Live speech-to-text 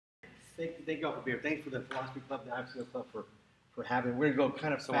Thank you all for being here. Thanks for the Philosophy Club, the Axial Club for having. We're going to go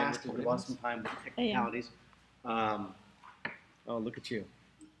kind of fast because we lost some time with technicalities. Oh, look at you.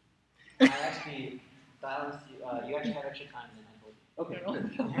 I actually thought you actually have extra time than I told you.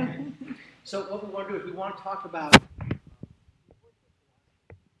 Okay. So what we want to do is we want to talk about.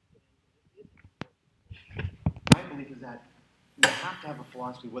 My belief is that you have to have a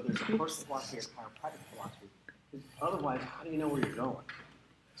philosophy, whether it's a personal philosophy or chiropractic philosophy, because otherwise, how do you know where you're going?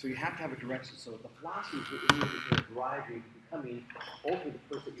 So you have to have a direction. So the philosophy is what going to drive you becoming ultimately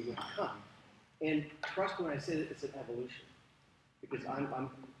the person you will become. And trust me when I say that it's an evolution, because I'm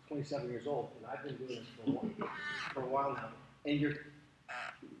 27 years old and I've been doing this for a while now. And you're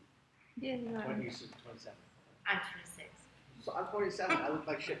 27. I'm 26. So I'm 47. I look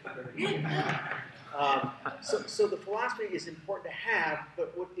like shit. So the philosophy is important to have,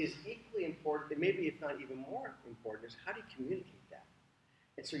 but what is equally important, and maybe if not even more important, is how do you communicate that?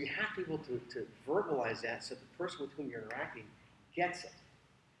 And so you have to be able to verbalize that so the person with whom you're interacting gets it.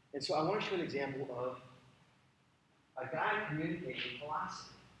 And so I want to show an example of a guy communicating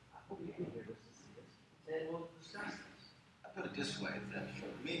philosophy. I hope you can hear this and see this. And we'll discuss this. I put it this way, that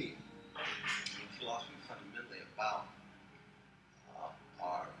for me, philosophy is fundamentally about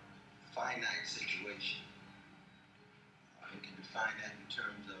our finite situation. You can define that in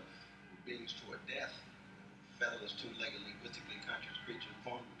terms of beings toward death. Featherless, two-legged, linguistically conscious creatures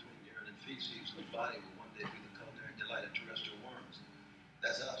formed between urine and feces, whose body will one day be the culinary delight of terrestrial worms.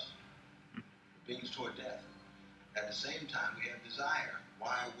 That's us. Beings toward death. At the same time, we have desire.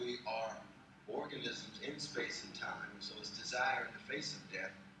 Why we are organisms in space and time. So it's desire in the face of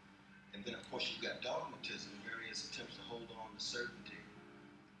death. And then, of course, you've got dogmatism, various attempts to hold on to certainty,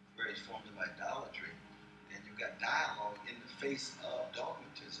 various forms of idolatry. And you've got dialogue in the face of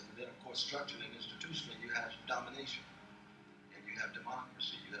dogmatism. And then, of course, structurally and institutionally, you have domination. And you have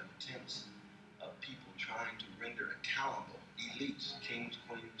democracy. You have attempts of people trying to render accountable elites, kings,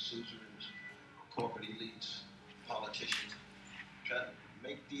 queens, suzerains, corporate elites, politicians, try to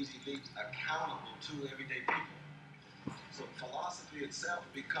make these elites accountable to everyday people. So philosophy itself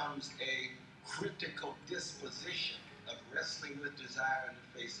becomes a critical disposition of wrestling with desire in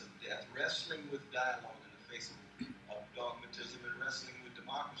the face of death, wrestling with dialogue in the face of dogmatism, and wrestling with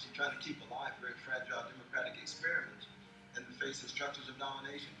democracy, trying to keep alive very fragile democratic experiments in the face of structures of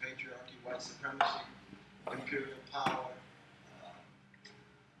domination, patriarchy, white supremacy, imperial power,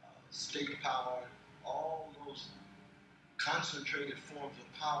 state power, all those concentrated forms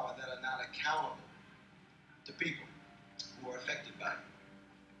of power that are not accountable to people who are affected by it.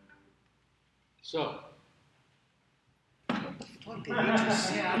 So,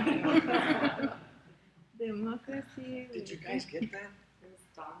 Democracy. Did you guys get that?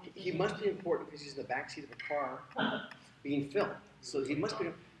 He must be important because he's in the backseat of a car being filmed. So he must be.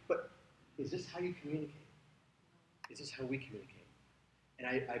 But is this how you communicate? Is this how we communicate? And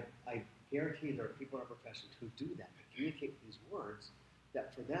I guarantee there are people in our professions who do that, who communicate these words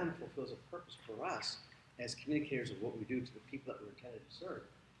that for them fulfills a purpose for us as communicators of what we do to the people that we're intended to serve.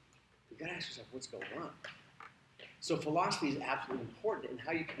 We've got to ask yourself what's going on. So philosophy is absolutely important, and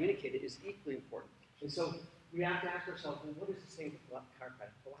how you communicate it is equally important. And so we have to ask ourselves, well, what is the same with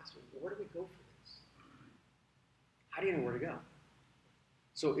chiropractic philosophy? Where do we go for this? How do you know where to go?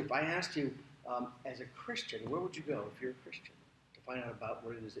 So if I asked you, as a Christian, where would you go if you're a Christian to find out about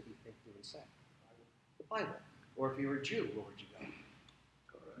what it is that you think you would say? The Bible. Or if you were a Jew, where would you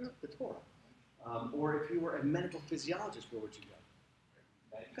go? The Torah. Or if you were a medical physiologist, where would you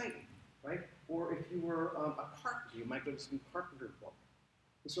go? Okay, right? Or if you were a carpenter, you might go to some carpenter book.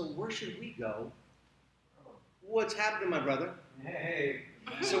 And so where should we go? What's happening, my brother? Hey.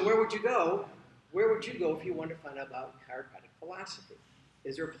 So where would you go? Where would you go if you wanted to find out about chiropractic philosophy?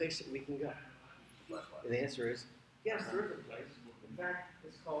 Is there a place that we can go? And the answer is, yes, there is a place. In fact,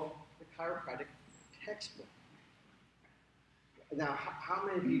 it's called the Chiropractic Textbook. Now, how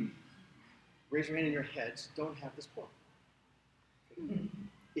many of you, raise your hand in your heads, don't have this book?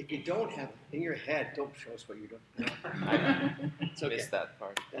 If you don't have it in your head, don't show us what you don't know. It's okay. Missed that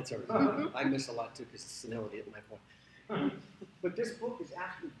part. That's all right. I miss a lot too because it's senility at my point. But this book is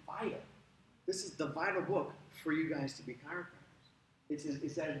absolutely vital. This is the vital book for you guys to be chiropractors.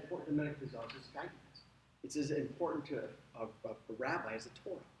 It's that important to medical physiologists as guidance. It's as important to a rabbi as the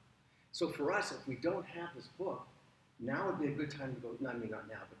Torah. So for us, if we don't have this book, now would be a good time to go, not now,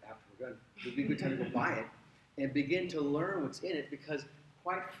 but after we're done, it would be a good time to go buy it and begin to learn what's in it, because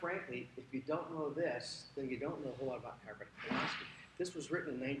quite frankly, if you don't know this, then you don't know a whole lot about chiropractic philosophy. This was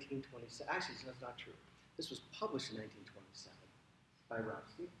written in 1927. Actually, that's not true. This was published in 1927 by Rob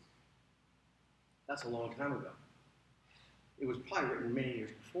Stevens. That's a long time ago. It was probably written many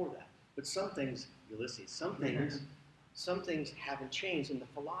years before that. But some things, Ulysses, some things haven't changed, and the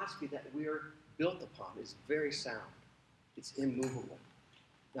philosophy that we're built upon is very sound. It's immovable.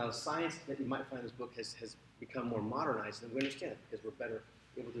 Now, the science that you might find in this book has become more modernized, and we understand it because we're better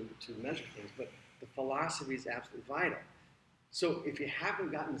able to measure things, but the philosophy is absolutely vital. So if you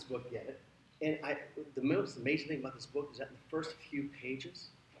haven't gotten this book yet, and the most amazing thing about this book is that in the first few pages,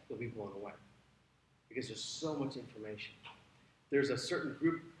 you'll be blown away because there's so much information. There's a certain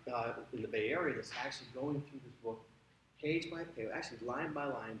group in the Bay Area that's actually going through this book page by page, actually line by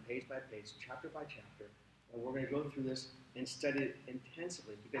line, page by page, chapter by chapter, and we're going to go through this and study it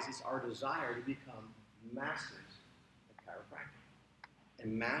intensively because it's our desire to become masters of chiropractic.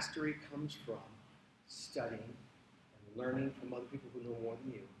 And mastery comes from studying and learning from other people who know more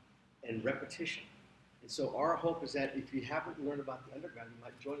than you, and repetition. And so our hope is that if you haven't learned about the underground, you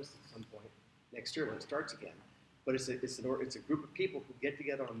might join us at some point next year when it starts again. But it's a group of people who get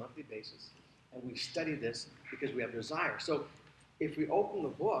together on a monthly basis, and we study this because we have desire. So if we open the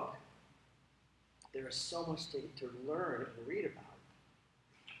book, there is so much to learn and read about.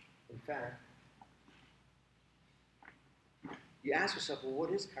 In fact, you ask yourself, well,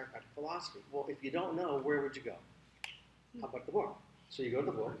 what is chiropractic philosophy? Well, if you don't know, where would you go? How about the book? So you go to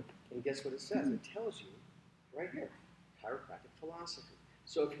the book, and guess what it says? It tells you right here, chiropractic philosophy.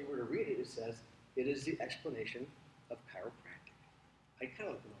 So if you were to read it, it says, it is the explanation of chiropractic. I kind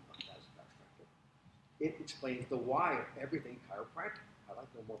of like to know about that as a chiropractor. It explains the why of everything chiropractic. I'd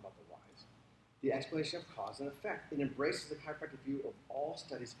like to know more about the whys. The explanation of cause and effect. It embraces the chiropractic view of all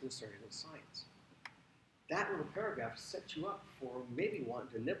studies concerning the science. That little paragraph sets you up for maybe wanting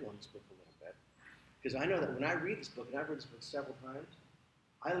to nibble on this book a little bit. Because I know that when I read this book, and I've read this book several times,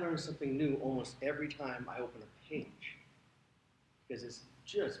 I learn something new almost every time I open a page. Because it's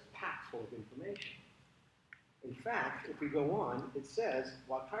just packed full of information. In fact, if we go on, it says,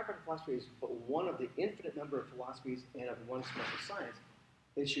 while chiropractic philosophy is but one of the infinite number of philosophies and of one special science,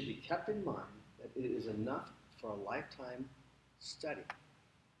 it should be kept in mind that it is enough for a lifetime study.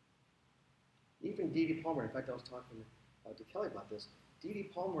 Even D.D. Palmer, in fact, I was talking to Kelly about this, D.D.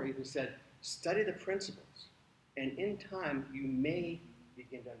 Palmer even said, study the principles, and in time you may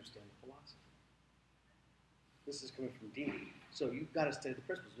begin to understand the philosophy. This is coming from D.D. So you've got to study the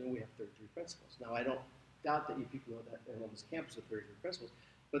principles. We have 33 principles. Now, I don't doubt that you people know that on this campus with 33 principles,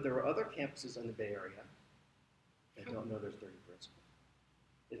 but there are other campuses in the Bay Area that don't know there's 30 principles.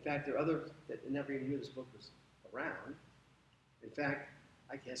 In fact, there are others that never even knew this book was around. In fact,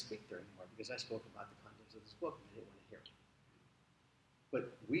 I can't speak there anymore because I spoke about the contents of this book and they didn't want to hear it.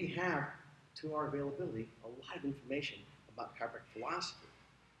 But we have, to our availability, a lot of information about chiropractic philosophy.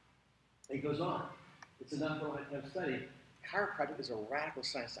 It goes on. It's enough for a lifetime study. Chiropractic is a radical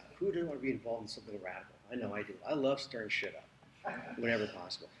science. Who doesn't want to be involved in something radical? I know I do. I love stirring shit up whenever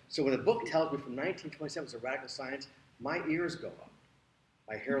possible. So when a book tells me from 1927 it's a radical science, my ears go up.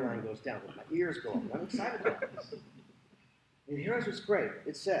 My hairline goes down, but my ears go up. And I'm excited about this. And here's what's great.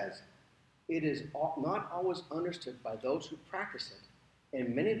 It says, it is not always understood by those who practice it,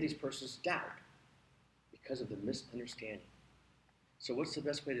 and many of these persons doubt because of the misunderstanding. So what's the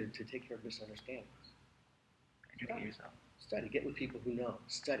best way to take care of misunderstandings? Educate yourself. Study. Get with people who know.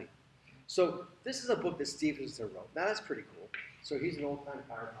 Study. So this is a book that Stevenson wrote. Now that's pretty cool. So he's an old-time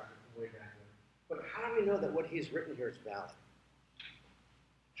chiropractor from way back then. But how do we know that what he's written here is valid?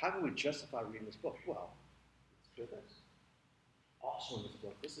 How can we justify reading this book? Well, let's do this. Also in this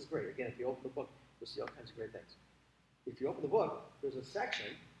book, this is great. Again, if you open the book, you'll see all kinds of great things. If you open the book, there's a section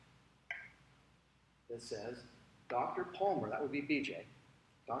that says, Dr. Palmer, that would be BJ,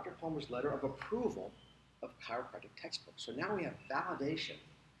 Dr. Palmer's letter of approval of chiropractic textbooks. So now we have validation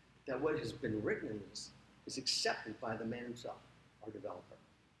that what has been written in this is accepted by the man himself, our developer.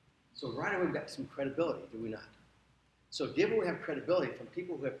 So right away we've got some credibility, do we not? So given we have credibility from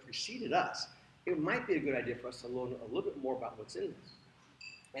people who have preceded us, it might be a good idea for us to learn a little bit more about what's in this.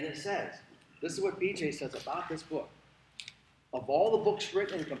 And it says, this is what BJ says about this book. Of all the books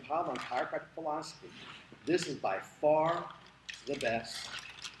written and compiled on chiropractic philosophy, this is by far the best,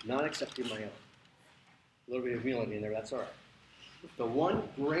 not accepting my own. A little bit of humility in there, that's all right. The one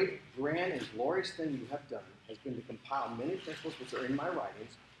great, grand, and glorious thing you have done has been to compile many principles which are in my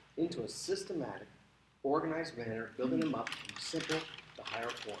writings into a systematic, organized manner, building them up from simple to higher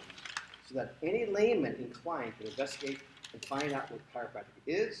forms, so that any layman inclined can investigate and find out what chiropractic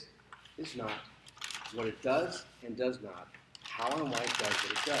is not, what it does and does not, how and why it does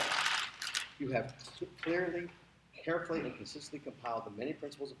what it does. You have clearly, carefully, and consistently compiled the many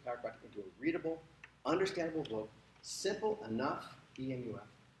principles of chiropractic into a readable, understandable book, simple enough, E-N-U-F,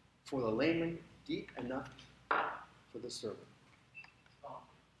 for the layman, deep enough for the servant.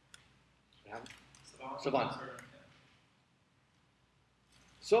 Savant.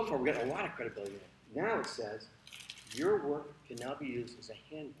 So far, we're getting a lot of credibility in it. Now it says, your work can now be used as a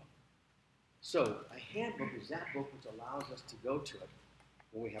handbook. So a handbook is that book which allows us to go to it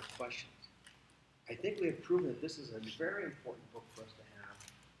when we have questions. I think we have proven that this is a very important book for us to have,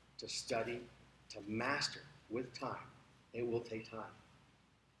 to study, to master with time. It will take time.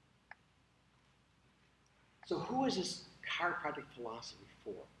 So who is this chiropractic philosophy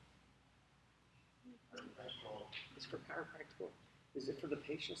for? It's for chiropractic. Is it for the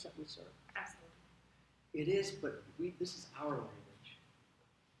patients that we serve? Absolutely. It is, but this is our language.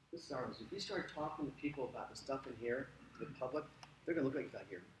 This is our language. If we start talking to people about the stuff in here, to the public, they're going to look like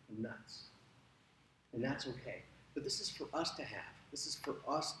you're nuts. And that's okay. But this is for us to have. This is for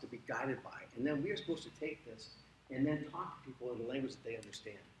us to be guided by. And then we are supposed to take this and then talk to people in a language that they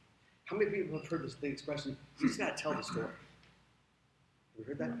understand. How many people have heard this big expression, you just got to tell the story? Have you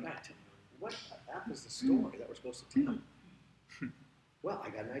heard that? What is the story that we're supposed to tell? Well, I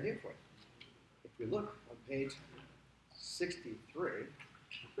got an idea for it. If we look on page 63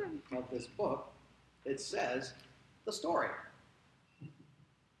 of this book, it says the story.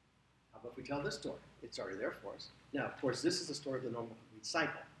 How about if we tell this story? It's already there for us. Now, of course, this is the story of the normal complete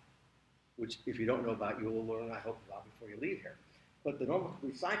cycle, which if you don't know about, you will learn, I hope, about before you leave here. But the normal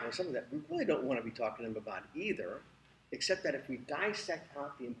complete cycle is something that we really don't want to be talking to them about either, except that if we dissect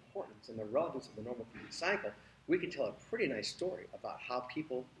out the importance and the relevance of the normal complete cycle, we can tell a pretty nice story about how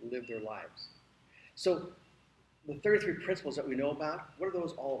people live their lives. So the 33 principles that we know about, what are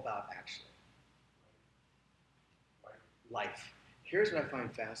those all about, actually? Life. Here's what I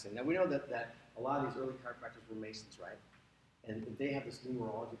find fascinating. Now, we know that a lot of these early chiropractors were Masons, right? And they have this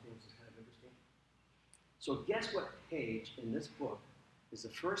numerology thing, which is kind of interesting. So guess what page in this book is the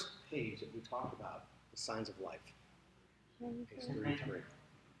first page that we talk about the signs of life? Page 33.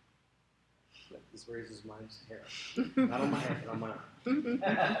 This raises my hair. Not on my head, but on my arm.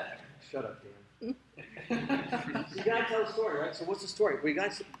 Shut up, Dan. So you gotta tell a story, right? So what's the story? Well,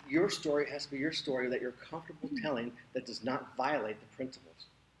 your story has to be your story that you're comfortable telling that does not violate the principles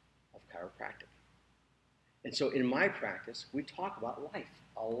of chiropractic. And so in my practice, we talk about life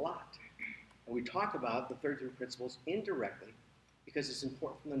a lot. And we talk about the 33 principles indirectly because it's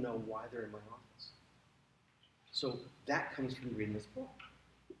important for them to know why they're in my office. So that comes from reading this book.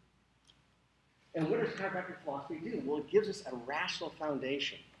 And what does chiropractic philosophy do? Well, it gives us a rational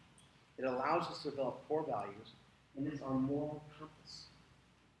foundation. It allows us to develop core values, and it's our moral compass.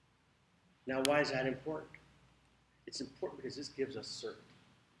 Now, why is that important? It's important because this gives us certainty.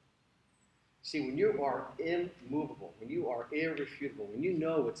 See, when you are immovable, when you are irrefutable, when you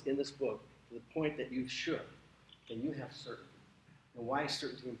know what's in this book to the point that you should, then you have certainty. And why is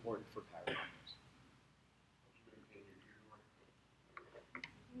certainty important for chiropractors?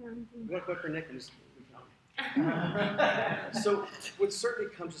 You want to put for Nick and just So with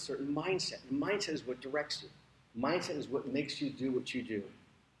certainty comes a certain mindset. And mindset is what directs you. Mindset is what makes you do what you do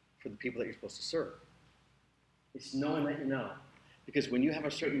for the people that you're supposed to serve. It's knowing that you know. Because when you have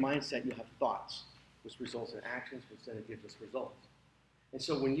a certain mindset, you have thoughts, which results in actions, which then it gives us results. And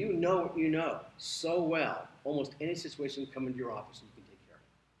so when you know what you know so well, almost any situation can come into your office and you can take care of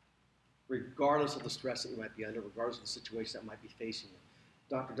it. Regardless of the stress that you might be under, regardless of the situation that might be facing you.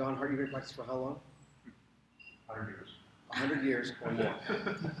 Dr. Don Hart, you've been in practice for how long? 100 years. 100 years or more.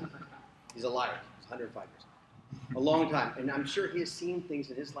 He's a liar. He's 105 years. A long time. And I'm sure he has seen things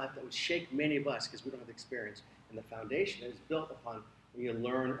in his life that would shake many of us because we don't have the experience. And the foundation is built upon when you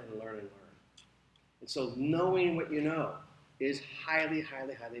learn and learn and learn. And so knowing what you know is highly,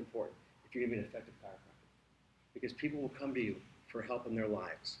 highly, highly important if you're going to be an effective chiropractor. Because people will come to you for help in their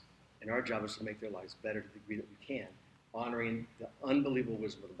lives. And our job is to make their lives better to the degree that we can, honoring the unbelievable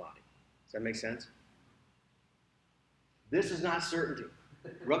wisdom of the body. Does that make sense? This is not certainty.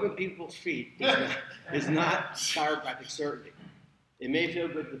 Rubbing people's feet is not chiropractic certainty. It may feel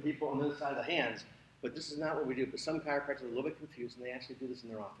good to the people on the other side of the hands, but this is not what we do. But some chiropractors are a little bit confused, and they actually do this in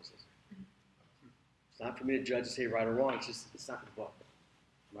their offices. It's not for me to judge and say right or wrong. It's not in the book,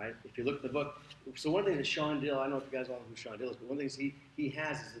 right? If you look at the book, so one thing that Sean Dill, I don't know if you guys all know who Sean Dill is, but one of the things he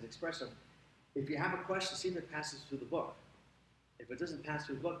has is an expression. If you have a question, see if it passes through the book. If it doesn't pass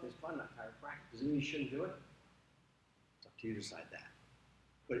through the book, then it's probably not chiropractic. Does it mean you shouldn't do it? It's up to you to decide that.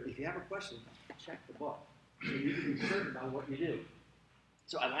 But if you have a question, check the book. So you can be certain about what you do.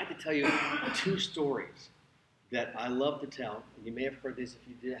 So I'd like to tell you two stories that I love to tell. And you may have heard these if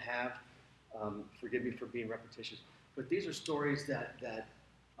you did have. Forgive me for being repetitious. But these are stories that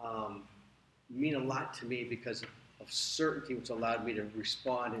mean a lot to me because of certainty, which allowed me to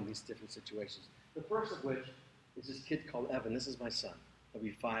respond in these different situations. The first of which is this kid called Evan. This is my son. He'll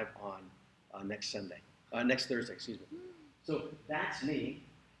be 5 on next Sunday. Next Thursday, excuse me. So that's me.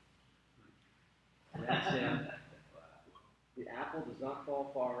 That's him. The apple does not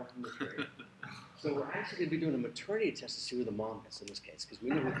fall far from the tree. So we're actually going to be doing a maternity test to see who the mom is in this case, because we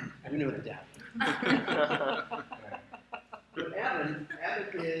know the dad. But Evan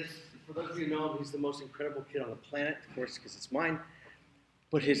is, for those of you who know him, he's the most incredible kid on the planet, of course, because it's mine.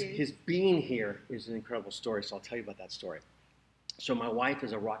 But his being here is an incredible story, so I'll tell you about that story. So my wife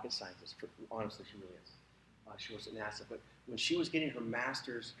is a rocket scientist. Honestly, she really is. She works at NASA. But when she was getting her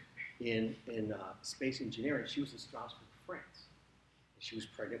master's in space engineering, she was in Strasbourg, France. And she was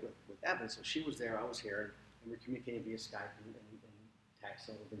pregnant with Evan, so she was there, I was here, and we're communicating via Skype and text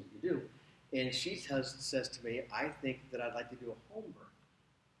and all the things that you do. And she says to me, I think that I'd like to do a home birth.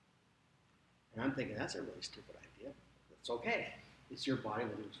 And I'm thinking, that's a really stupid idea. It's okay. It's your body,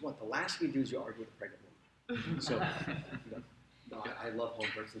 we'll do what you want. The last thing you do is you argue with a pregnant woman. So, no, I love home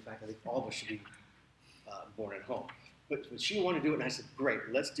births. In fact, I think all of us should be born at home. But she wanted to do it, and I said, great,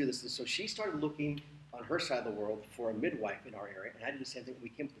 let's do this. And so she started looking on her side of the world for a midwife in our area, and I did the same thing. We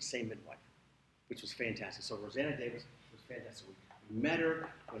came to the same midwife, which was fantastic. So Rosanna Davis was fantastic. We met her.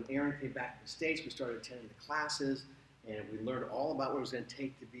 When Aaron came back to the States, we started attending the classes, and we learned all about what it was going to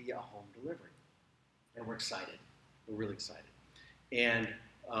take to be a home delivery. And we're excited. We're really excited. And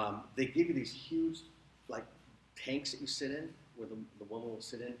they give you these huge, like, tanks that you sit in, where the woman will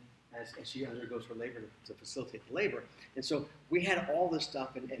sit in as she undergoes her labor to facilitate the labor. And so we had all this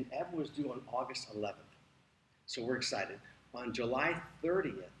stuff, and Evan was due on August 11th. So we're excited. On July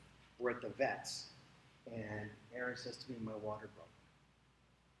 30th, we're at the vet's, and Aaron says to me, my water broke.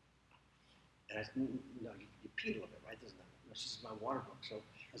 And I said, no, you peed a little bit, right? Doesn't that? No, she says, my water broke. So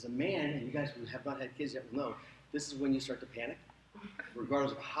as a man, and you guys who have not had kids yet will know, this is when you start to panic,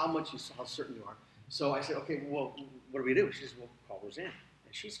 regardless of how certain you are. So I said, okay, well, what do we do? She says, well, call Roseanne.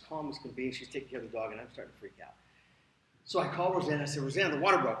 And she's calm as can be, and she's taking care of the dog, and I'm starting to freak out. So I called Roseanne. I said, Roseanne, the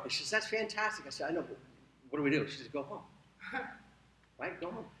water broke. And she says, that's fantastic. I said, I know, but what do we do? She says, go home. Right?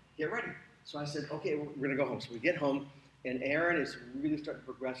 Go home. Get ready. So I said, okay, we're going to go home. So we get home, and Aaron is really starting to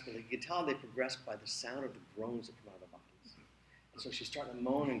progress. And you can tell they progress by the sound of the groans that come out of their bodies. And so she's starting to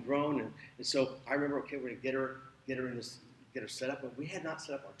moan and groan. And so I remember, okay, we're going to get her set up. But we had not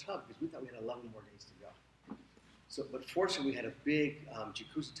set up our tub because we thought we had 11 more days to go. So, but fortunately, we had a big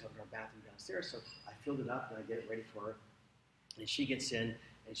jacuzzi tub in our bathroom downstairs. So I filled it up and I get it ready for her. And she gets in,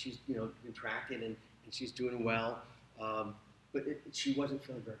 and she's contracting, and she's doing well. But she wasn't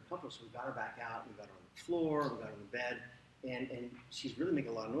feeling very comfortable, so we got her back out. We got her on the floor. We got her on the bed, and she's really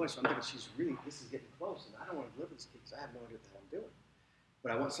making a lot of noise. So I'm thinking, this is getting close, and I don't want to deliver this kid because I have no idea what the hell I'm doing.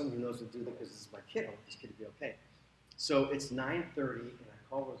 But I want someone who knows what to do because this is my kid. I want this kid to be okay. So it's 9:30, and I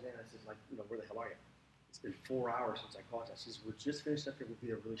call Rosanna. I says, where the hell are you? It's been 4 hours since I called her. She says, we're just finished up here. We'll be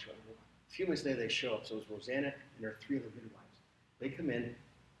there really shortly. A few minutes later, they show up. So it was Rosanna and her 3 other midwives. They come in,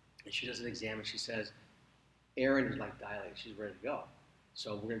 and she does an exam, and she says, Erin is dilated. She's ready to go.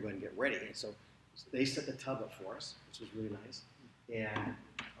 So we're going to go ahead and get ready. And so they set the tub up for us, which was really nice. And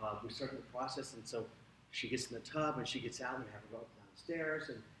we started the process. And so she gets in the tub, and she gets out, and we have her go downstairs.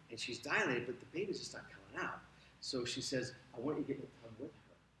 And she's dilated, but the baby's just not coming out. So she says, I want you to get in the tub with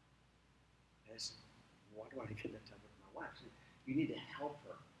her. And I said, why do I get in the tub with my wife? She said, you need to help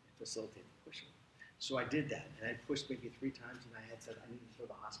her and facilitate the pushing. So I did that. And I pushed maybe 3 times, and I had said, I need to go to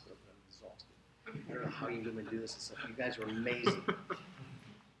the hospital because I'm exhausted. I don't know how you women do this and stuff. You guys are amazing.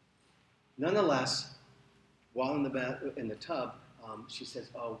 Nonetheless, while in the tub, she says,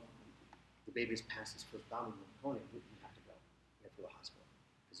 oh, the baby's passed its first bout of meconium. We have to go. We have to go to the hospital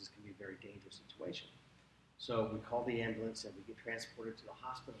because this can be a very dangerous situation. So we call the ambulance, and we get transported to the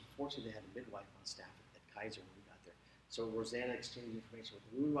hospital. Unfortunately, they had a midwife on staff at Kaiser when we got there. So Rosanna exchanged information with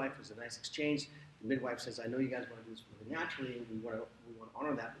the midwife. It was a nice exchange. The midwife says, I know you guys want to do this really naturally, and we want to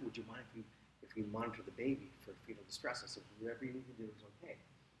honor that. Would you mind if we monitor the baby for fetal distress? I said, whatever you need to do is okay.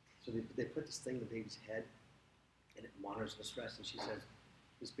 So they put this thing in the baby's head, and it monitors the stress, and she says,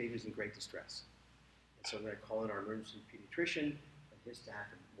 this baby's in great distress. And so I'm going to call in our emergency pediatrician and his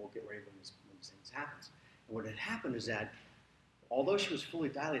staff, and we'll get ready when this happens. And what had happened is that, although she was fully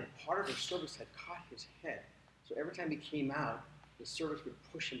dilated, part of her cervix had caught his head. So every time he came out, the cervix would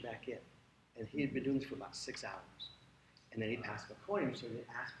push him back in. And he had been doing this for about 6 hours. And then he passed meconium, so he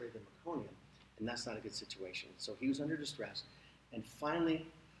aspirated the meconium. And that's not a good situation. So he was under distress. And finally,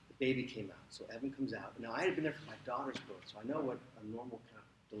 the baby came out. So Evan comes out. Now, I had been there for my daughter's birth, so I know what a normal kind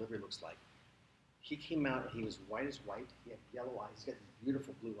of delivery looks like. He came out, and he was white as white. He had yellow eyes. He's got these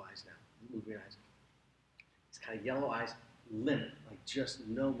beautiful blue eyes now, blue eyes. He's kind of yellow eyes, limp, like just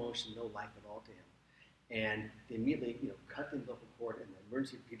no motion, no life at all to him. And they immediately, cut the umbilical cord, and the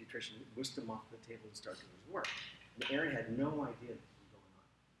emergency pediatrician whisked him off the table and started doing his work. And Erin had no idea this was going on.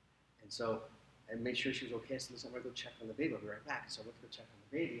 And so I made sure she was okay. I said, listen, I'm going to go check on the baby. I'll be right back. So I went to go check on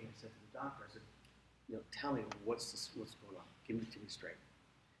the baby, and I said to the doctor, I said, tell me what's going on. Give it to me straight.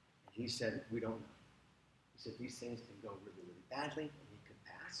 And he said, we don't know. He said, these things can go really, really badly, and he could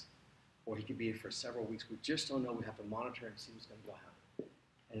pass, or he could be here for several weeks. We just don't know. We have to monitor and see what's going to go happen.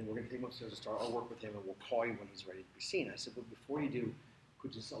 And we're going to take him upstairs and start. I'll work with him, and we'll call you when he's ready to be seen. I said, but before you do,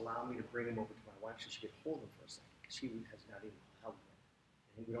 could you just allow me to bring him over to my wife so she could hold him for a second? Because she has not even held him yet.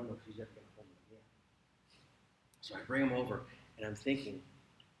 And we don't know if she's ever going to hold him again. So I bring him over, and I'm thinking,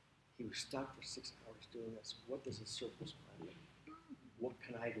 he was stuck for 6 hours doing this. What does his cervical spine mean? What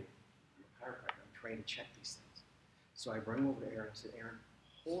can I do? I'm a chiropractor. I'm trained to check these things. So I bring him over to Erin. I said, Erin,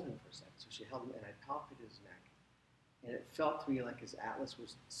 hold him for a second. So she held him, and I palpated his neck. And it felt to me like his atlas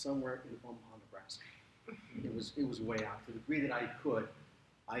was somewhere in Omaha, Nebraska. It was way out. To the degree that I could,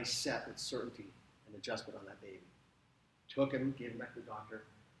 I set with certainty an adjustment on that baby. Took him, gave him back to the doctor.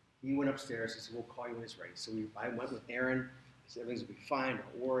 He went upstairs. He said, we'll call you when he's ready. So I went with Erin. I said, everything's going to be fine.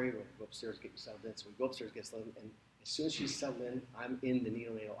 Don't worry. We're going to go upstairs, get you settled in. So we go upstairs, get settled in. And as soon as she's settled in, I'm in the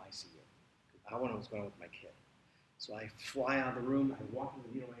neonatal ICU. I want to know what's going on with my kid. So I fly out of the room. I walk into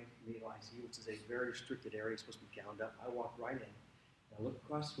the neonatal ICU, which is a very restricted area. It's supposed to be gowned up. I walk right in. And I look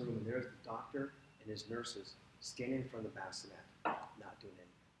across the room, and there's the doctor and his nurses standing in front of the bassinet, not doing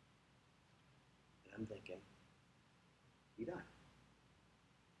anything. And I'm thinking, he died.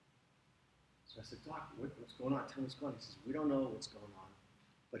 So I said, Doc, what's going on? Tell me what's going on. He says, we don't know what's going on,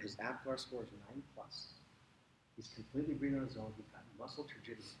 but his APGAR score is 9+. He's completely breathing on his own. He's got muscle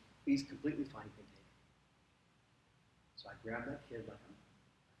turgidity. He's completely fine contained. So I grabbed that kid like a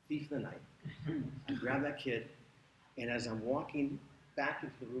thief in the night. I grabbed that kid, and as I'm walking back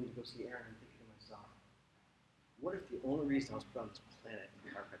into the room to go see Erin, I'm thinking to myself, what if the only reason I was put on this planet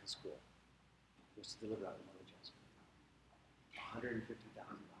in chiropractic school was to deliver out a lung adjustment? $150,000.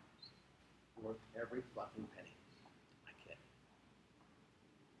 Worth every fucking penny. My kid.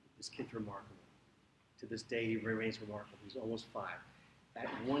 This kid's remarkable. To this day, he remains remarkable. He's almost 5. At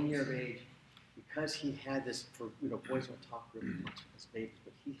 1 year of age, because he had this, boys don't talk really much as babies,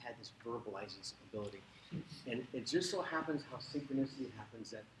 but he had this verbalizing ability. And it just so happens how synchronicity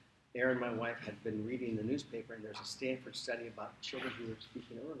happens that Erin, my wife, had been reading the newspaper, and there's a Stanford study about children who are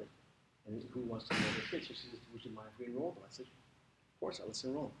speaking early. And who wants to enroll their kids? So she said, would you mind if we enrolled them? I said, of course, let's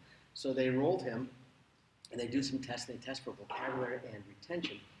enroll them. So they enrolled him, and they do some tests. They test for vocabulary and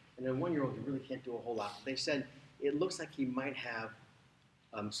retention. And in a 1-year-old, you really can't do a whole lot. They said it looks like he might have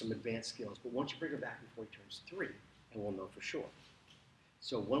some advanced skills, but once you bring him back before he turns 3, and we'll know for sure.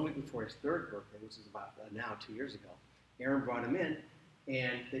 So 1 week before his 3rd birthday, which is about now 2 years ago, Erin brought him in,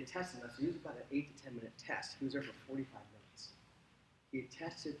 and they tested him. So he was about an 8 to 10 minute test. He was there for 45 minutes. He had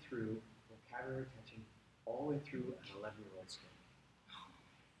tested through vocabulary retention all the way through an 11-year-old skill.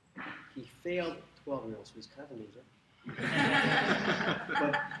 He failed 12-year-olds, so he's kind of a loser.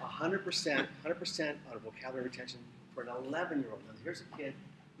 But 100% on vocabulary retention for an 11-year-old. Now here's a kid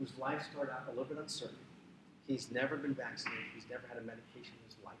whose life started out a little bit uncertain. He's never been vaccinated. He's never had a medication in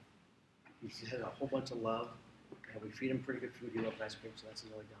his life. He's had a whole bunch of love, and we feed him pretty good food. He loves ice cream, so that's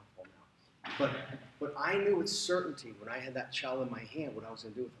his only downfall now. But I knew with certainty when I had that child in my hand what I was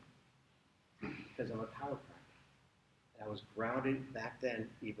going to do with him, because I'm a chiropractor. I was grounded back then,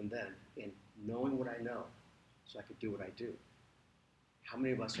 even then, in knowing what I know so I could do what I do. How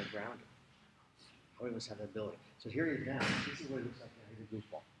many of us are grounded? How many of us have that ability? So here he is now. This is what he looks like now. He's a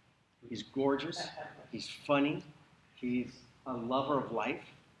goofball. He's gorgeous. He's funny. He's a lover of life.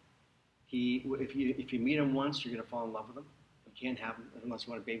 If you meet him once, you're going to fall in love with him. You can't have him unless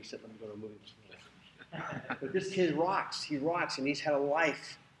you want to babysit. Let me go to a movie. But this kid rocks. He rocks, and he's had a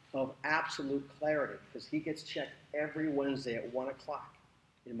life of absolute clarity because he gets checked every Wednesday at 1 o'clock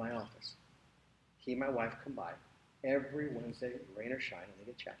in my office. He and my wife come by every Wednesday, rain or shine, and they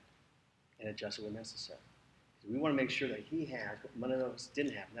get checked and adjusted when necessary. We want to make sure that he has what none of us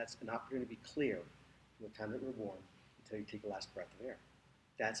didn't have, and that's an opportunity to be clear from the time that we're born until you take the last breath of air.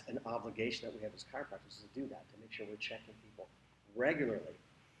 That's an obligation that we have as chiropractors to do that, to make sure we're checking people regularly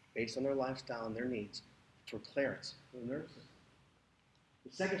based on their lifestyle and their needs for clearance for the nervous system.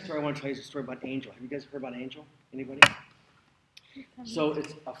 The second story I want to tell you is a story about Angel. Have you guys heard about Angel? Anybody? So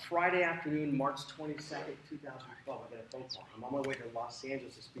it's a Friday afternoon, March 22nd, 2012. I get a phone call. I'm on my way to Los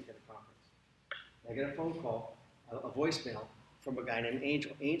Angeles to speak at a conference. I get a phone call, a voicemail from a guy named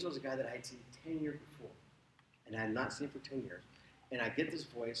Angel. Angel is a guy that I had seen 10 years before, and I had not seen for 10 years. And I get this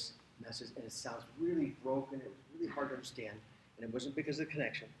voice message, and it sounds really broken. It was really hard to understand, and it wasn't because of the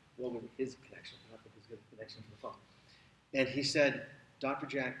connection. Well, with his connection, not because a good connection for the phone. And he said, Dr.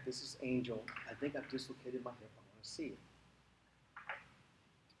 Jack, this is Angel. I think I've dislocated my hip. I want to see you.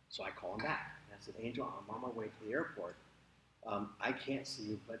 So I call him back. And I said, Angel, I'm on my way to the airport. I can't see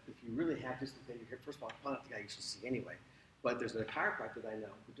you, but if you really have dislocated your hip, first of all, I'm probably not the guy you should see anyway. But there's a chiropractor that I know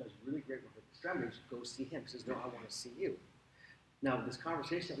who does really great work with extremities. Go see him. He says, no, I want to see you. Now, this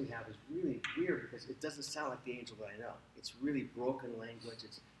conversation that we have is really weird because it doesn't sound like the Angel that I know. It's really broken language.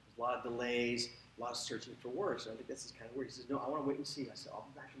 There's a lot of delays, a lot of searching for words. So I think this is kind of weird. He says, no, I want to wait and see you. I said, I'll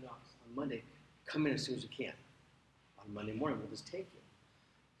be back in the office on Monday. Come in as soon as you can. On Monday morning, we'll just take you.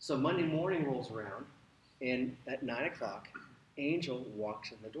 So Monday morning rolls around, and at 9 o'clock, Angel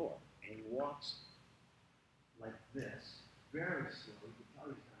walks in the door. And he walks like this, very slow. You can tell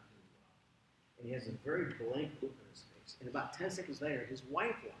he's not doing well. And he has a very blank look on his face. And about 10 seconds later, his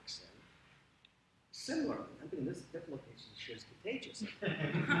wife walks in. Similarly, I mean, this hip location sure is contagious.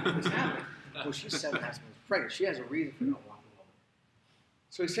 What's happening? Well, she's 7.5 months pregnant. She has a reason for not walking over.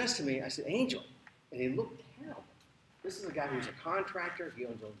 So he says to me, I said, Angel. And he looked terrible. This is a guy who's a contractor. He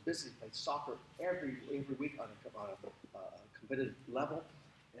owns his own business. He plays soccer every week on a competitive level.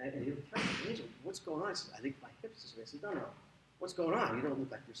 And he looked terrible. Angel, what's going on? I said, I think my hip's this way. I said, no. What's going on? You don't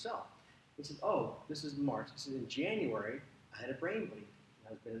look like yourself. He said, oh, this is March. He said, in January, I had a brain bleed.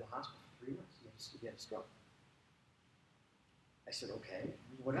 And I've been in the hospital for 3 months. He had a stroke. I said, okay,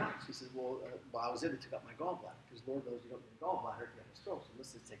 what else? He said, well, while I was in, they took out my gallbladder. Because Lord knows you don't need a gallbladder if you have a stroke. So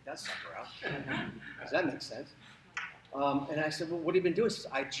let's just take that sucker out. Does that make sense? And I said, well, what have you been doing? He says,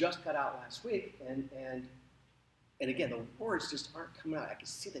 I just got out last week. And again, the words just aren't coming out. I can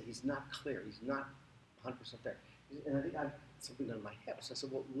see that he's not clear. He's not 100% there. And I think I've something on my hip. So I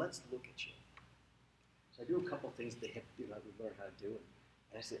said, well, let's look at you. So I do a couple of things the hip, we learn how to do.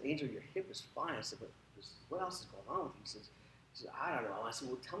 And I said, Angel, your hip is fine. I said, but what else is going on with you? He says, I don't know. I said,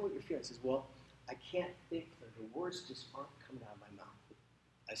 well, tell me what you're feeling. He says, well, I can't think clear. The words just aren't coming out of my mouth.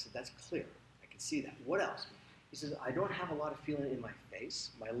 I said, that's clear. I can see that. What else? He says, I don't have a lot of feeling in my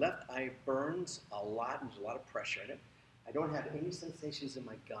face. My left eye burns a lot, and there's a lot of pressure in it. I don't have any sensations in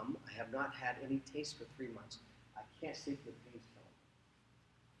my gum. I have not had any taste for 3 months. I can't sleep with the pain's killing.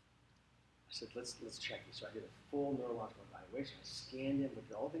 I said, let's check you. So I did a full neurological evaluation. I scanned him,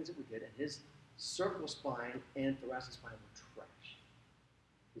 looked at all the things that we did, and his cervical spine and thoracic spine were trash.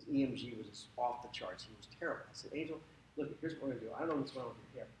 His EMG was just off the charts. He was terrible. I said, Angel, look, here's what we're going to do. I don't know what's going on with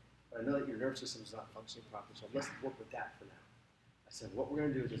your hip, but I know that your nervous system is not functioning properly, so let's work with that for now. I said, what we're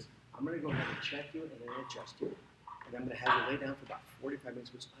going to do is I'm going to go ahead and check you and then adjust you, and I'm going to have you lay down for about 45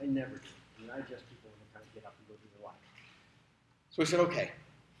 minutes, which I never do. I mean, I adjust people when they kind of get up and go through their life. So I said, okay.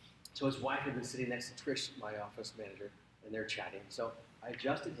 So his wife had been sitting next to Trish, my office manager, and they're chatting. So I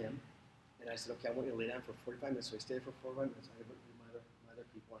adjusted him, and I said, okay, I want you to lay down for 45 minutes. So he stayed for 45 minutes. I went through my other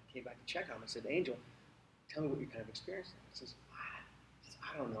people. I came back to check on him. I said, Angel, tell me what you're kind of experiencing. He says,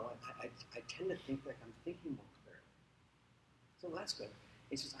 I don't know. I tend to think like I'm thinking more clearly. So that's good.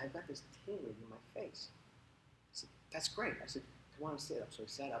 He says, I've got this tingling in my face. I said, that's great. I said, come on and sit up. So he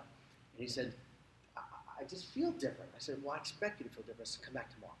sat up, and he said, I just feel different. I said, well, I expect you to feel different. So come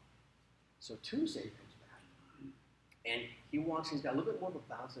back tomorrow. So Tuesday he comes back, and he walks. He's got a little bit more of a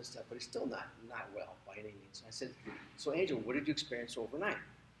bounce and stuff, but he's still not well by any means. I said, so Angel, what did you experience overnight?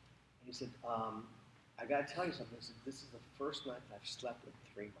 And he said, I got to tell you something. I said, this is the first night that I've slept in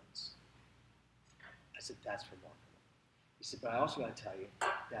 3 months. I said, that's remarkable. He said, but I also got to tell you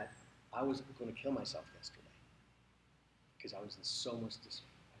that I was going to kill myself yesterday because I was in so much distress.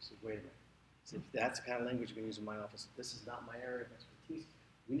 I said, wait a minute. I said, if that's the kind of language you're going to use in my office, this is not my area of expertise.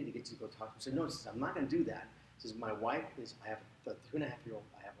 We need to get you to go talk to him. He said, no, he says, I'm not going to do that. He says, my wife is, I have a 2.5-year-old,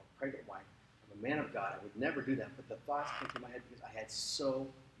 I have a pregnant wife. I'm a man of God. I would never do that. But the thoughts came through my head because I had so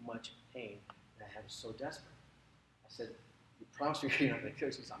much pain and I was so desperate. I said, you promise me you're not going to kill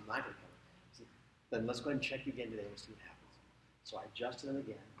her? He says, I'm not going to kill her. He said, then let's go ahead and check you again today and we'll see what happens. So I adjusted him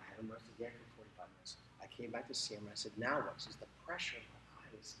again. I had him rest again for 45 minutes. I came back to see him and I said, now what? He says, the pressure in my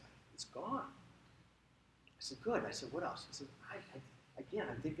eyes, it's gone. I said, good. I said, what else? He said, again,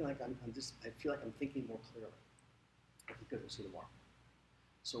 I'm thinking like I feel like I'm thinking more clearly. I think good, we'll see tomorrow.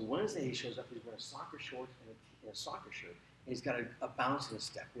 So Wednesday he shows up, he's wearing soccer shorts and a soccer shirt, and he's got a bounce in his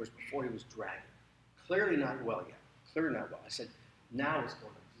step, whereas before he was dragging. Clearly not well yet. Clearly not well. I said, now what's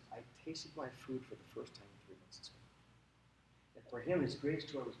going on? He said, I tasted my food for the first time in 3 months this week. And for him, his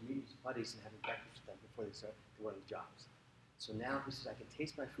greatest joy was meeting his buddies and having breakfast with them before they start to run the jobs. So now he says, I can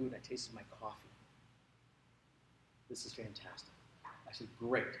taste my food, and I tasted my coffee. This is fantastic. I said,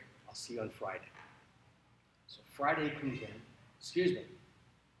 great, I'll see you on Friday. So Friday he comes in, excuse me,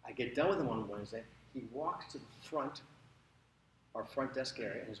 I get done with him on Wednesday, he walks to the front our front desk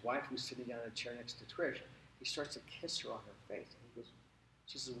area, and his wife was sitting down in a chair next to Trish. He starts to kiss her on her face. And he goes,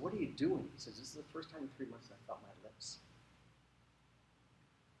 she says, "What are you doing?" He says, "This is the first time in 3 months I felt my lips."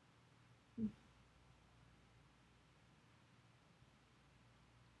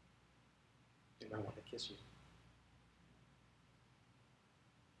 And I want to kiss you.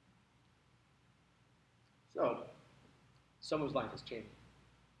 So, someone's life is changing.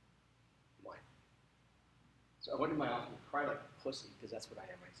 Mine. So I went to my office and cried like a pussy, because that's what I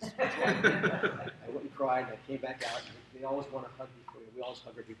am. I went and cried, and I came back out, and they always want to hug before, we always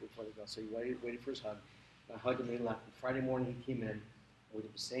hug our people before they go. So he waited for his hug, and I hugged him, and he left. And Friday morning he came in, and we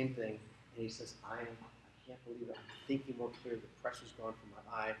did the same thing, and he says, I can't believe it. I'm thinking more clearly. The pressure's gone from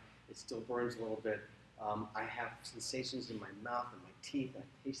my eye. It still burns a little bit. I have sensations in my mouth and my teeth, and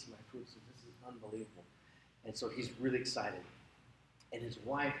I taste my food, so this is unbelievable. And so he's really excited. And his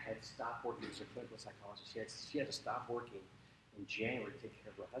wife had stopped working as a clinical psychologist. She had to stop working in January to take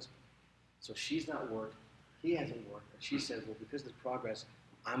care of her husband. So she's not worked. He hasn't worked. And she said, well, because of the progress,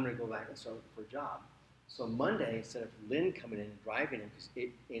 I'm going to go back and start looking for a job. So Monday, instead of Lynn coming in and driving him, because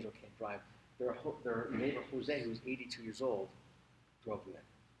Angel can't drive, their neighbor, Jose, who's 82 years old, drove him in.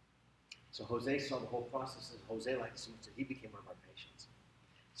 So Jose saw the whole process, and Jose liked it so much that he became one of our patients.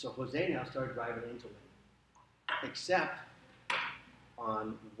 So Jose now started driving Angel in. Except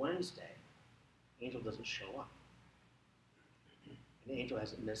on Wednesday, Angel doesn't show up. And Angel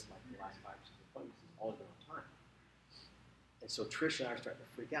hasn't missed like the last 5 or 6 appointments. He's always been on time. And so Trish and I are starting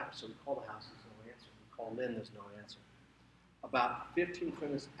to freak out. So we call the house, there's no answer. We call Lynn, there's no answer. About 15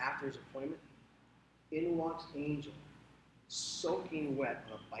 minutes after his appointment, in walks Angel, soaking wet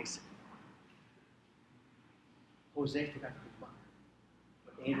on a bicycle. Jose forgot to pick him up.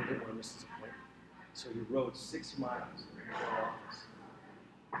 But Angel didn't want to miss his appointment. So he rode 6 miles to our office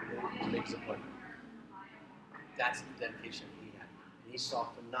to make his appointment. That's the dedication he had. And he saw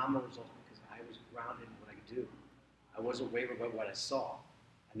phenomenal results because I was grounded in what I could do. I wasn't wavered by what I saw.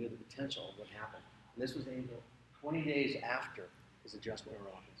 I knew the potential of what happened. And this was Angel 20 days after his adjustment in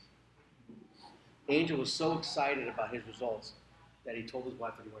our office. Angel was so excited about his results that he told his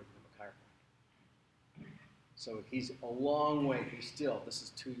wife that he wanted to become a chiropractor. So he's a long way. This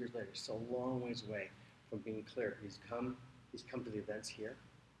is 2 years later, still a long ways away from being cleared. He's come to the events here.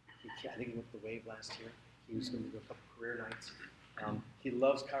 I think he went to the Wave last year. He was going to do a couple career nights. He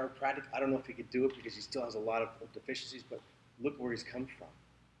loves chiropractic. I don't know if he could do it because he still has a lot of deficiencies, but look where he's come from.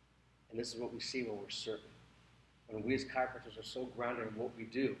 And this is what we see when we're certain. When we as chiropractors are so grounded in what we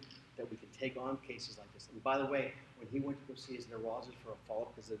do that we can take on cases like this. And by the way, when he went to go see his neurologist for a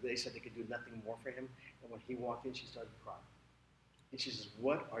follow-up, because they said they could do nothing more for him, and when he walked in, she started to cry. And she says,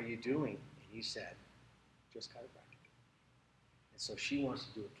 "What are you doing?" And he said, "Just chiropractic." And so she wants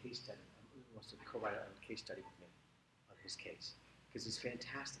to do a case study, wants to co-write a case study with me on his case, because it's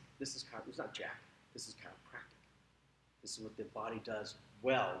fantastic. This is it's not Jack. This is chiropractic. This is what the body does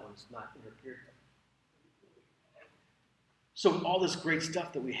well when it's not interfered with. So all this great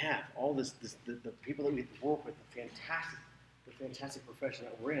stuff that we have, all the people that we work with, the fantastic profession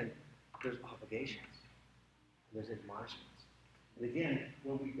that we're in, there's obligations, and there's admonishments. And again,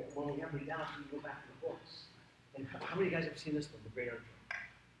 when we have the doubts, we go back to the books. And how many guys have seen this one, The Great Unknown?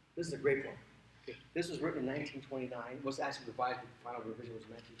 This is a great one. Okay. This was written in 1929. It was actually revised, but the final revision was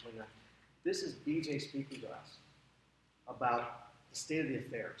 1929. This is BJ speaking to us about the state of the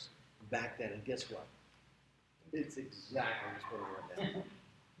affairs back then, and guess what? It's exactly what we wrote down.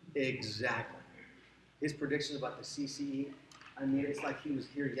 Exactly. His predictions about the CCE, I mean, it's like he was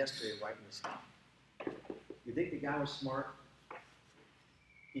here yesterday writing this stuff. You think the guy was smart?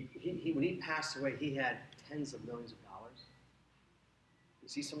 When he passed away, he had tens of millions of dollars.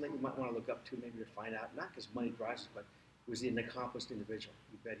 Is he something you might want to look up to, maybe to find out? Not because money drives us, but was he an accomplished individual?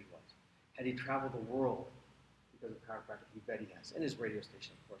 You bet he was. Had he traveled the world because of chiropractic? You bet he has. And his radio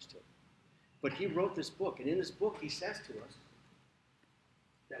station, of course, too. But he wrote this book, and in this book he says to us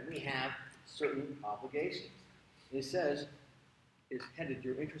that we have certain obligations. And he says, is headed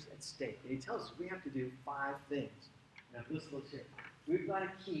your interest at stake. And he tells us we have to do 5 things. Now listen here. We've got to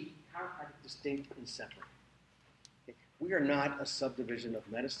keep chiropractic distinct and separate. Okay? We are not a subdivision of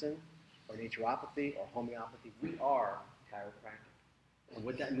medicine or naturopathy or homeopathy. We are chiropractic. And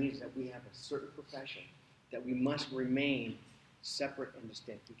what that means is that we have a certain profession that we must remain separate and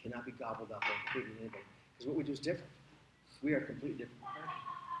distinct. We cannot be gobbled up or included in anything. Because what we do is different. We are a completely different profession.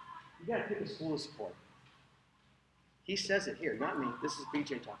 You've got to pick a school of support. He says it here, not me. This is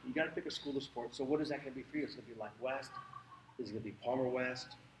BJ talking. You've got to pick a school of support. So what is that going to be for you? It's going to be Life West. Is it going to be Palmer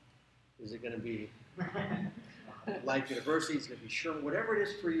West? Is it going to be Life University? Is it going to be Sherman? Whatever it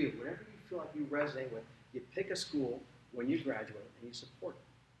is for you, whatever you feel like you resonate with, you pick a school when you graduate and you support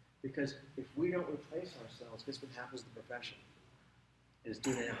it. Because if we don't replace ourselves, guess what happens to the profession? It's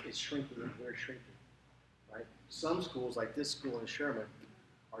doing it, it's shrinking, and we're shrinking, right? Some schools, like this school in Sherman,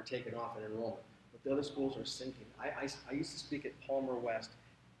 are taking off in enrollment, but the other schools are sinking. I used to speak at Palmer West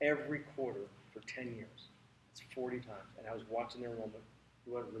every quarter for 10 years. It's 40 times, and I was watching their enrollment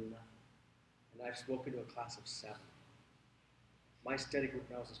do other than nothing. And I've spoken to a class of 7. My study group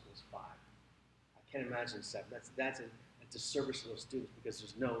when I was in school was 5. I can't imagine 7. That's a disservice to those students because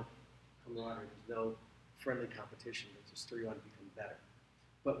there's no camaraderie, there's no friendly competition that just throw you on to become better.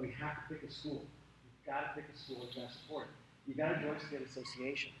 But we have to pick a school. You've got to pick a school and to support it. You've got to join a state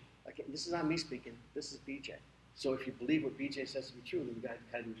association. Like, this is not me speaking, this is BJ. So if you believe what BJ says to be true, then you've got to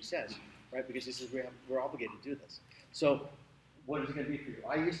kind of do what he says, right? Because he says we're obligated to do this. So what is it going to be for you?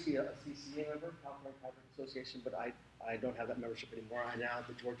 I used to be a CCA member, California Chiropractic Association, but I don't have that membership anymore. I now have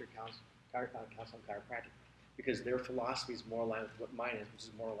the Georgia Council on Chiropractic because their philosophy is more aligned with what mine is, which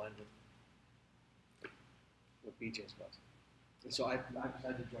is more aligned with what BJ's was. And so I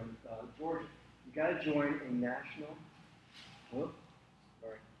decided to join Georgia. You got to join a national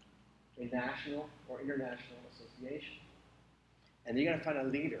or international association. And you got to find a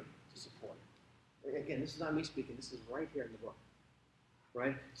leader to support it. Again, this is not me speaking, this is right here in the book.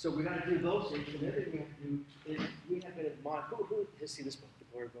 Right? So we got to do those things, and everything we have to do is we have been admonished. Who has seen this book, The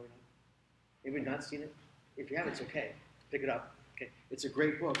Glory of Going On? Anybody not seen it? If you haven't, it's okay. Pick it up. Okay, it's a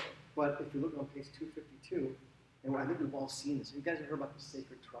great book, but if you look on page 252, and I think we've all seen this. You guys have heard about the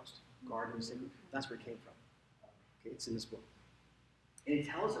sacred trust, garden of sacred? That's where it came from. Okay, it's in this book. And it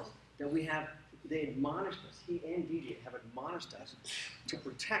tells us that they admonished us, he and DJ have admonished us to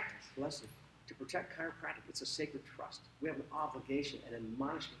protect, bless you, to protect chiropractic. It's a sacred trust. We have an obligation and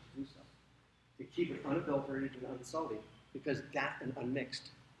admonishment to do so, to keep it unadulterated and unsullied, because that's an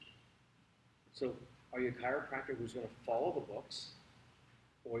unmixed. So are you a chiropractor who's going to follow the books,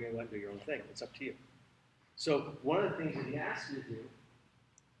 or are you going to do your own thing? It's up to you. So one of the things that he asks you to do,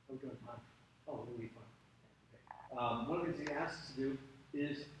 we're doing time. Oh, it'll be fun. Okay. One of the things he asks us to do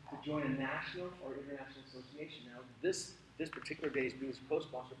is to join a national or international association. Now, this particular day is being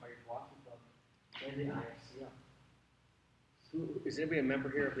co-sponsored by your philosophy club and the IFCL. Is anybody a member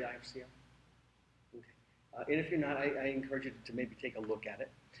here of the IFCL? Okay. And if you're not, I encourage you to maybe take a look at it.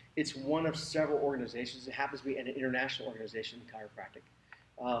 It's one of several organizations. It happens to be an international organization in chiropractic.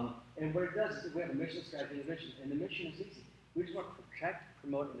 And what it does is we have a mission, strategy, and a mission. And the mission is easy. We just want to protect,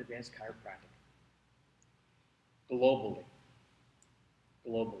 promote, and advance chiropractic. Globally.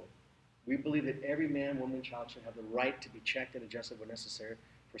 We believe that every man, woman, and child should have the right to be checked and adjusted when necessary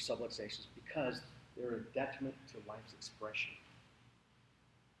for subluxations because they're a detriment to life's expression.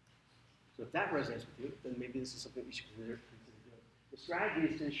 So if that resonates with you, then maybe this is something you should consider doing. The strategy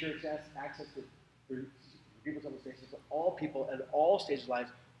is to ensure access to people's subluxations for all people at all stages of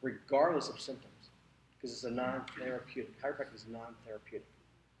life, regardless of symptoms, because it's a non-therapeutic. Chiropractic is non-therapeutic.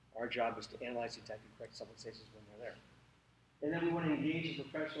 Our job is to analyze, detect, and correct subluxations when they're there. And then we want to engage in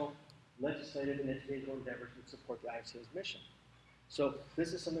professional, legislative, and educational endeavors that support the IFCO's mission. So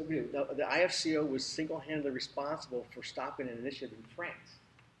this is something we do. Now, the IFCO was single-handedly responsible for stopping an initiative in France,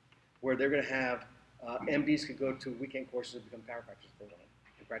 where they're going to have MDs could go to weekend courses and become chiropractors if they want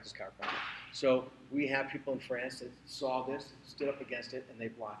and practice chiropractic. So we have people in France that saw this, stood up against it, and they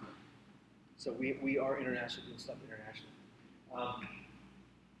blocked it. So we are international, doing stuff internationally.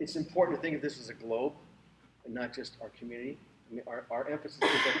 It's important to think of this as a globe and not just our community. I mean, our emphasis is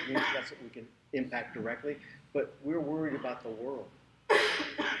our community, that's what we can impact directly, but we're worried about the world.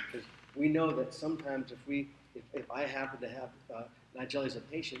 Because we know that sometimes if I happen to have Nigella as a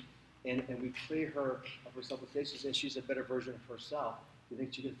patient and we clear her of her subluxations and she's a better version of herself, do you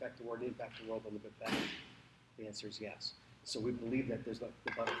think she can affect the world and impact the world a little bit better? The answer is yes. So we believe that there's like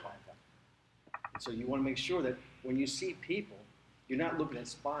the butterfly effect. And so you want to make sure that when you see people, you're not looking at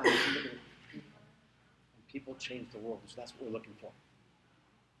spines, you're looking at people. And people change the world, so that's what we're looking for.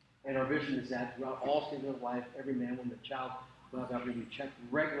 And our vision is that throughout all stages of life, every man, woman, and child will have the opportunity to be checked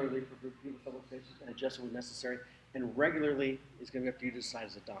regularly for people's subluxations and adjusted when necessary. And regularly is going to be up to you to decide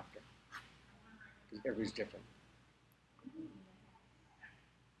as a doctor, because everybody's different.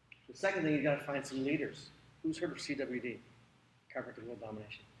 The second thing, you got to find some leaders. Who's heard of CWD? Chiropractic World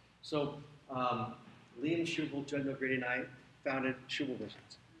Domination. So Liam Schubel, Judd O'Grady, and I founded Schubel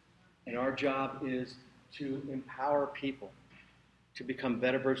Visions. And our job is to empower people to become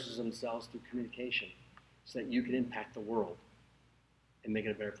better versions of themselves through communication so that you can impact the world and make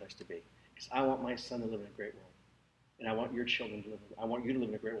it a better place to be. Because I want my son to live in a great world. And I want your children to live in, I want you to live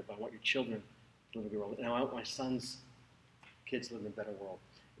in a great world, but I want your children to live in a great world. And I want my son's kids to live in a better world.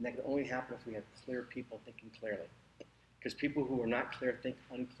 And that can only happen if we have clear people thinking clearly. Because people who are not clear think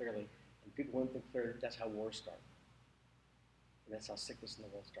unclearly, and people who don't think clearly, that's how wars start. And that's how sickness in the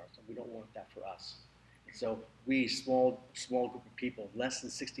world starts, and we don't want that for us. And so we, small group of people, less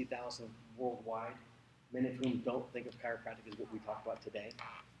than 60,000 worldwide, many of whom don't think of chiropractic as what we talked about today.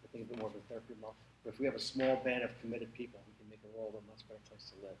 They think of it more of a therapy model. But if we have a small band of committed people, we can make the world a much better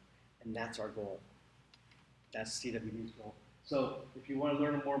place to live. And that's our goal. That's CWD's goal. So if you want to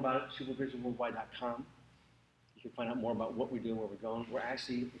learn more about it, supervisionworldwide.com. You can find out more about what we do, where we're going. We're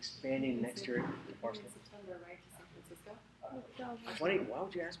actually expanding next year to Barcelona. In September, right, to San Francisco? Funny, why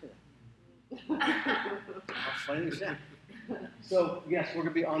would you ask me that? How funny is that? So yes, we're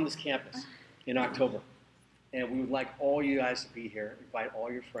going to be on this campus in October. And we would like all you guys to be here, invite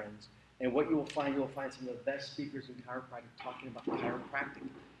all your friends. And what you will find some of the best speakers in chiropractic talking about chiropractic.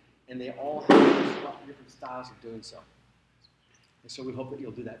 And they all have different styles of doing so. And so we hope that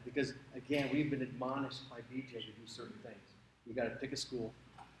you'll do that. Because, again, we've been admonished by BJ to do certain things. We've got to pick a school.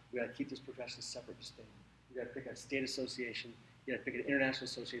 We've got to keep this profession separate, distinct. We've got to pick a state association. You've got to pick an international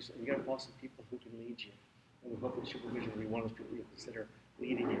association. And you've got to involve some people who can lead you. And we hope that supervision will be one of those people you'll consider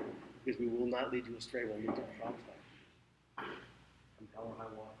leading you. Because we will not lead you astray. We'll lead you to the promised land. Come hell or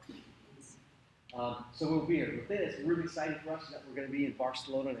high water. So we'll be here. The thing that's really exciting for us is that we're going to be in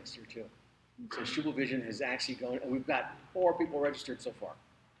Barcelona next year, too. So Supervision is actually going, and we've got 4 people registered so far.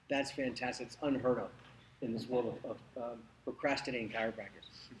 That's fantastic. It's unheard of in this world of procrastinating chiropractors.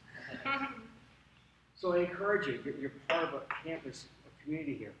 So I encourage you, you're part of a campus, a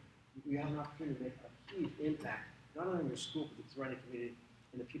community here. You have an opportunity to make a huge impact, not only in your school, but the surrounding community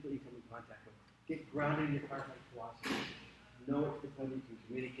and the people you come in contact with. Get grounded in your chiropractic philosophy. Know it to the point you can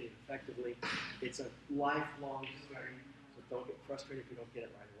communicate it effectively. It's a lifelong journey, so don't get frustrated if you don't get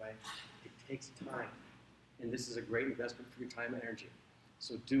it right away. It takes time, and this is a great investment for your time and energy.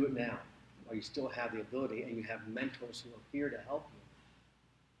 So do it now while you still have the ability and you have mentors who are here to help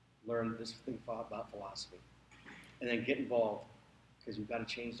you learn this thing about philosophy. And then get involved, because you've got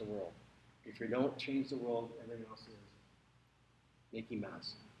to change the world. If you don't change the world, everything else is Mickey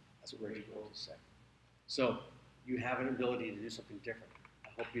Mouse. That's what Reggie Gold said. So you have an ability to do something different. I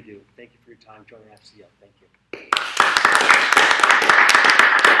hope you do. Thank you for your time. Join FCL. Thank you.